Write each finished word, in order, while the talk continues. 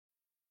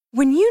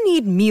When you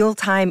need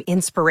mealtime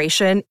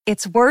inspiration,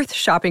 it's worth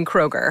shopping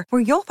Kroger,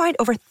 where you'll find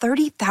over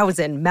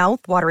 30,000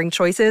 mouth-watering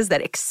choices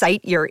that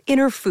excite your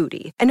inner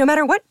foodie. And no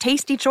matter what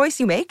tasty choice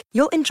you make,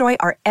 you'll enjoy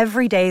our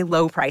everyday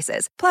low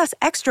prices, plus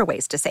extra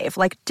ways to save,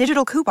 like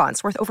digital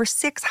coupons worth over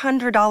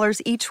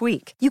 $600 each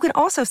week. You can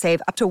also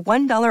save up to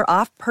 $1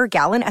 off per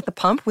gallon at the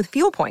pump with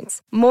fuel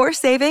points. More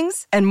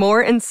savings and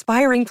more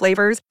inspiring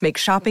flavors make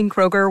shopping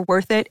Kroger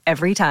worth it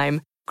every time.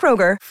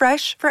 Kroger,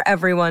 fresh for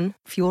everyone.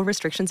 Fuel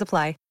restrictions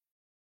apply.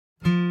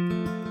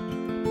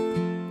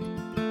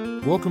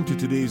 Welcome to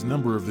today's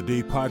Number of the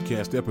Day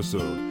podcast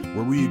episode,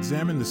 where we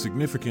examine the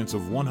significance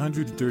of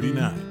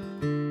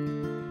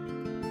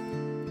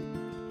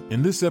 139.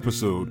 In this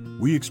episode,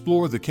 we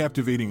explore the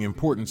captivating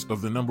importance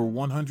of the number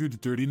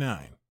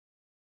 139.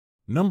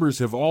 Numbers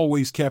have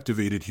always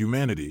captivated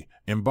humanity,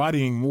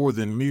 embodying more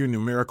than mere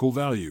numerical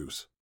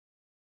values.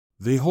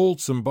 They hold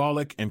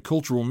symbolic and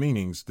cultural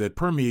meanings that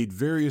permeate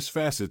various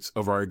facets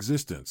of our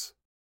existence.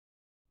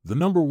 The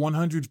number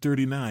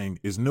 139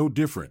 is no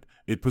different.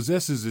 It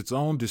possesses its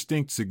own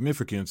distinct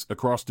significance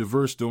across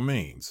diverse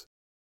domains.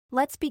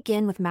 Let's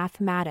begin with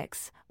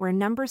mathematics, where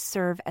numbers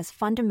serve as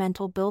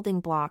fundamental building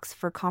blocks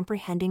for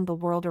comprehending the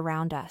world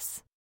around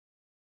us.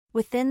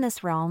 Within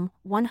this realm,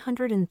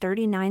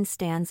 139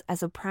 stands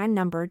as a prime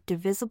number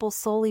divisible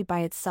solely by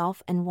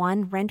itself and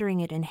one rendering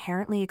it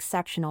inherently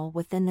exceptional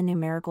within the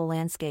numerical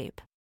landscape.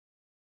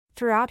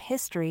 Throughout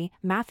history,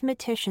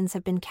 mathematicians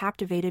have been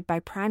captivated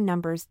by prime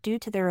numbers due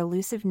to their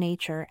elusive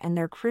nature and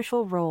their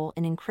crucial role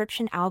in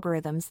encryption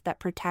algorithms that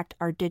protect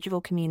our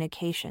digital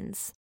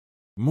communications.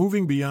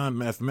 Moving beyond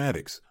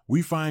mathematics,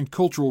 we find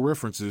cultural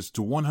references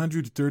to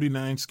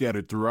 139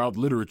 scattered throughout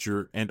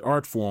literature and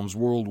art forms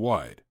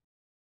worldwide.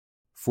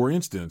 For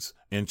instance,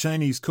 in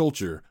Chinese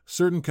culture,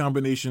 certain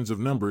combinations of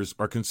numbers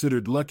are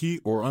considered lucky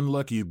or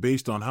unlucky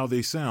based on how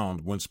they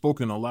sound when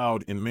spoken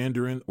aloud in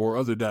Mandarin or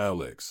other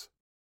dialects.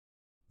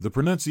 The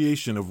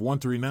pronunciation of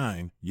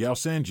 139, Yao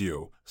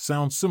Sanjiu,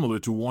 sounds similar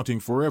to wanting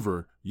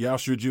forever, Yao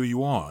Shijiu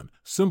Yuan,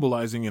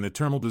 symbolizing an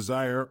eternal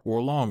desire or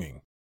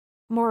longing.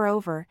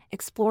 Moreover,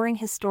 exploring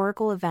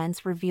historical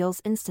events reveals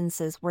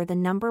instances where the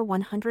number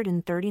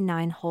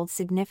 139 holds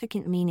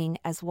significant meaning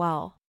as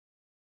well.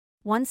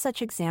 One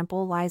such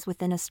example lies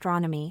within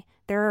astronomy.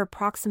 There are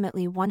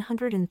approximately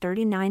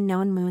 139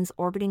 known moons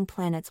orbiting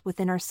planets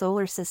within our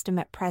solar system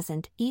at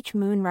present, each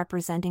moon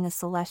representing a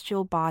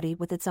celestial body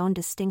with its own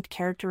distinct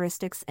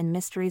characteristics and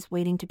mysteries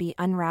waiting to be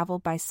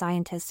unraveled by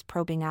scientists'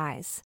 probing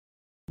eyes.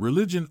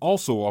 Religion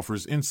also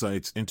offers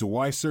insights into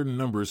why certain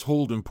numbers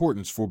hold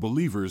importance for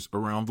believers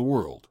around the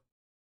world.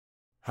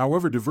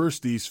 However diverse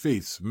these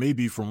faiths may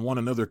be from one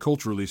another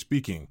culturally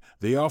speaking,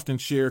 they often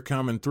share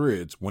common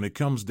threads when it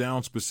comes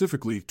down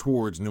specifically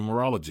towards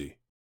numerology.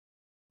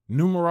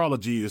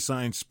 Numerology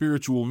assigns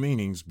spiritual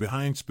meanings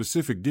behind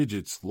specific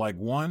digits like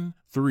 1,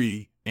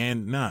 3,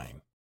 and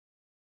 9.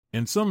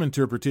 In some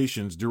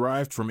interpretations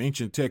derived from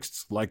ancient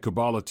texts like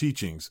Kabbalah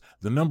teachings,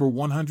 the number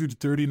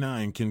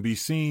 139 can be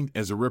seen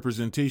as a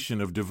representation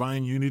of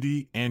divine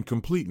unity and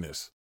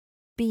completeness.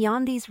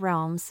 Beyond these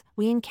realms,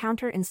 we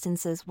encounter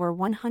instances where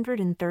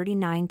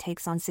 139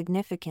 takes on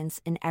significance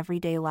in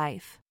everyday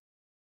life.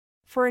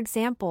 For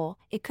example,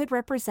 it could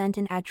represent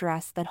an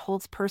address that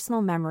holds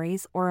personal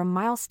memories or a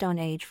milestone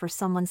age for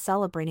someone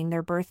celebrating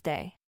their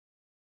birthday.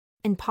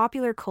 In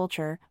popular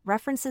culture,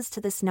 references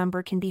to this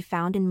number can be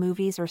found in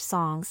movies or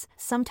songs,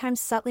 sometimes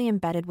subtly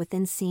embedded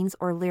within scenes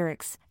or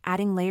lyrics,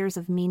 adding layers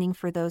of meaning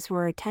for those who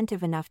are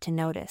attentive enough to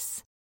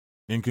notice.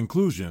 In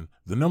conclusion,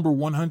 the number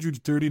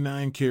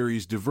 139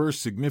 carries diverse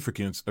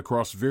significance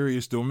across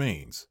various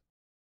domains.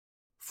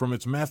 From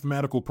its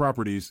mathematical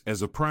properties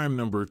as a prime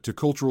number to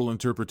cultural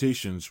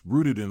interpretations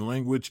rooted in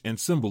language and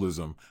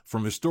symbolism,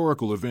 from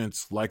historical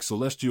events like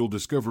celestial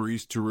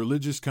discoveries to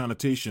religious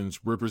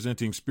connotations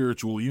representing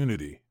spiritual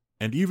unity,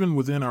 and even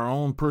within our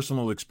own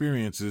personal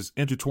experiences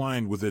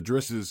intertwined with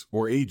addresses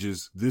or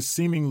ages, this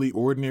seemingly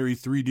ordinary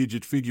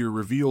three-digit figure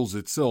reveals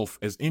itself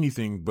as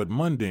anything but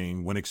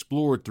mundane when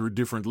explored through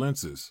different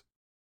lenses.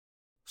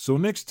 So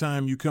next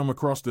time you come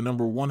across the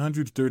number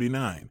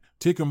 139,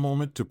 take a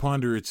moment to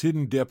ponder its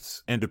hidden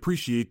depths and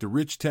appreciate the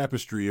rich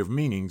tapestry of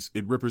meanings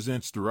it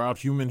represents throughout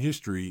human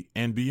history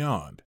and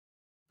beyond.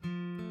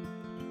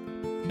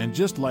 And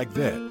just like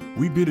that,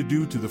 we bid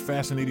adieu to the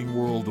fascinating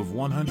world of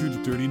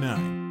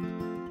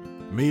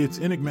 139. May its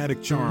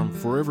enigmatic charm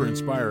forever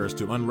inspire us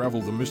to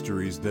unravel the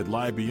mysteries that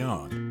lie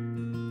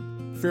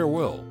beyond.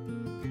 Farewell.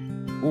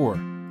 Or,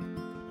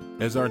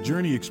 as our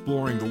journey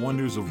exploring the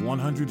wonders of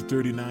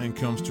 139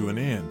 comes to an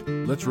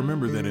end, let's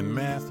remember that in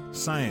math,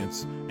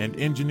 science, and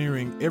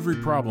engineering, every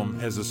problem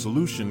has a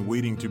solution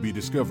waiting to be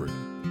discovered.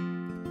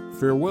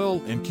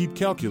 Farewell and keep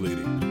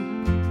calculating.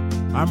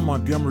 I'm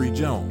Montgomery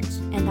Jones.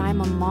 And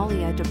I'm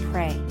Amalia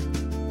Dupre.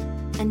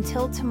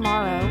 Until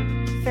tomorrow,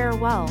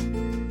 farewell.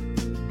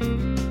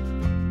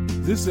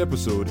 This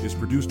episode is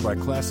produced by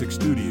Classic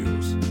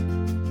Studios.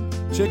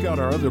 Check out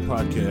our other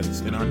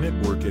podcasts in our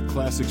network at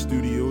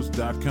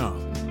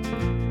classicstudios.com.